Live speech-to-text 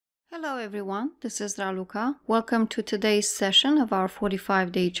Hello everyone, this is Raluca. Welcome to today's session of our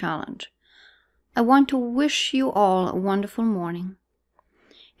 45-day challenge. I want to wish you all a wonderful morning.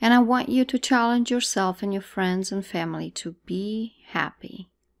 And I want you to challenge yourself and your friends and family to be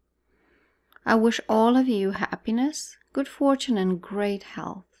happy. I wish all of you happiness, good fortune, and great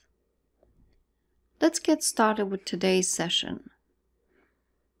health. Let's get started with today's session.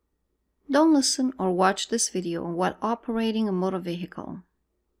 Don't listen or watch this video while operating a motor vehicle.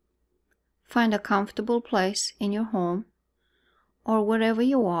 Find a comfortable place in your home or wherever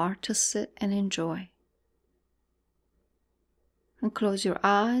you are to sit and enjoy. And close your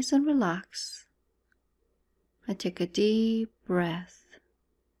eyes and relax. And take a deep breath.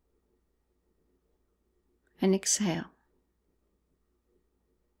 And exhale.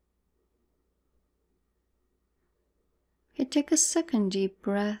 And take a second deep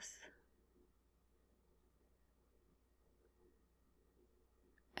breath.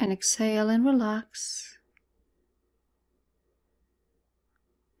 And exhale and relax.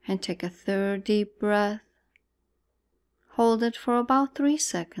 And take a third deep breath. Hold it for about 3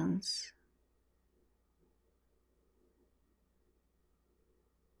 seconds.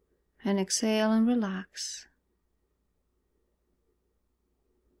 And exhale and relax.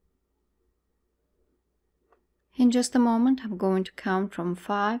 In just a moment, I'm going to count from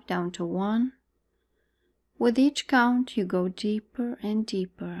 5 down to 1. With each count, you go deeper and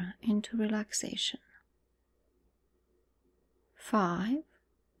deeper into relaxation. 5,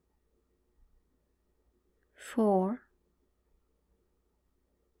 4,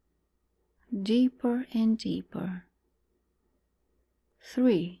 deeper and deeper.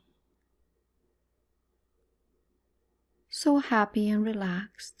 3, so happy and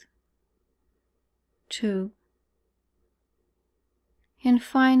relaxed. 2, and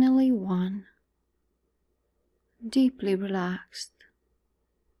finally 1. Deeply relaxed.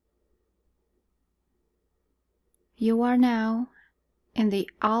 You are now in the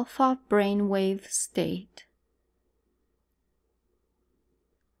alpha brainwave state.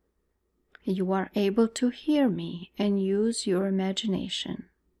 You are able to hear me and use your imagination.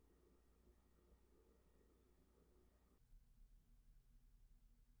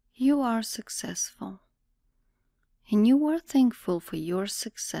 You are successful, and you are thankful for your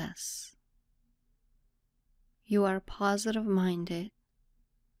success. You are positive-minded,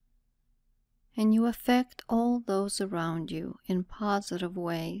 and you affect all those around you in positive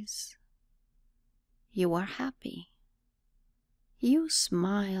ways. You are happy. You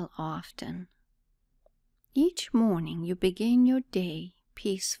smile often. Each morning you begin your day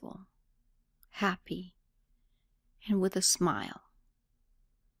peaceful, happy, and with a smile.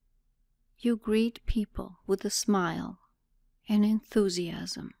 You greet people with a smile and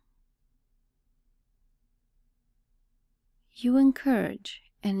enthusiasm. You encourage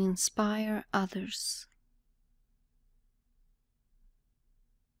and inspire others.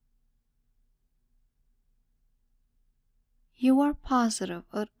 You are positive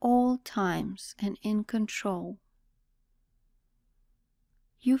at all times and in control.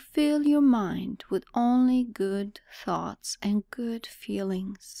 You fill your mind with only good thoughts and good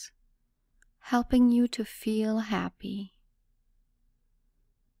feelings, helping you to feel happy.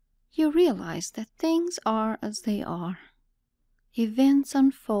 You realize that things are as they are. Events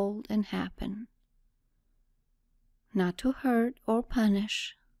unfold and happen, not to hurt or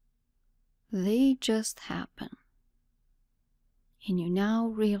punish. They just happen. And you now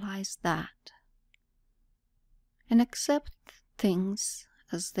realize that and accept things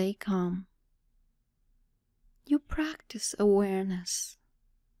as they come. You practice awareness,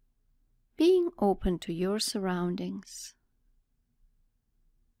 being open to your surroundings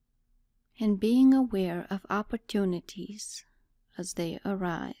and being aware of opportunities as they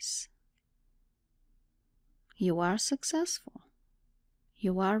arise. You are successful.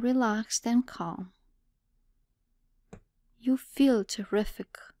 You are relaxed and calm. You feel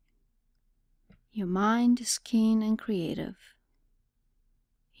terrific. Your mind is keen and creative.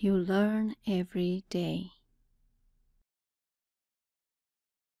 You learn every day.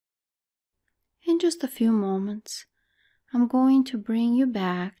 In just a few moments, I'm going to bring you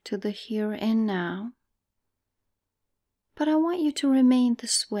back to the here and now. But I want you to remain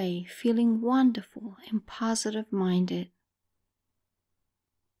this way, feeling wonderful and positive-minded.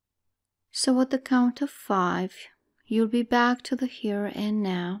 So at the count of 5, you'll be back to the here and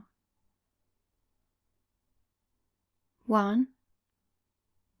now. 1,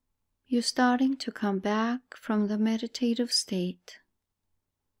 you're starting to come back from the meditative state.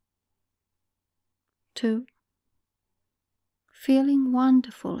 2, feeling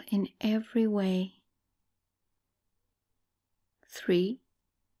wonderful in every way. 3,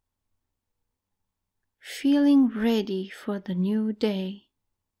 feeling ready for the new day.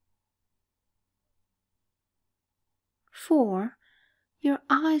 4. Your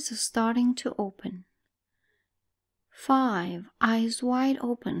eyes are starting to open. 5. Eyes wide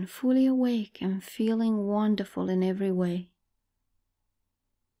open, fully awake and feeling wonderful in every way.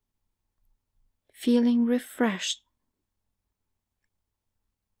 Feeling refreshed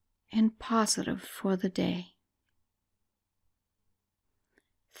and positive for the day.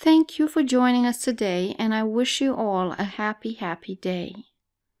 Thank you for joining us today, and I wish you all a happy, happy day.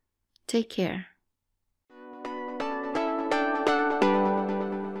 Take care.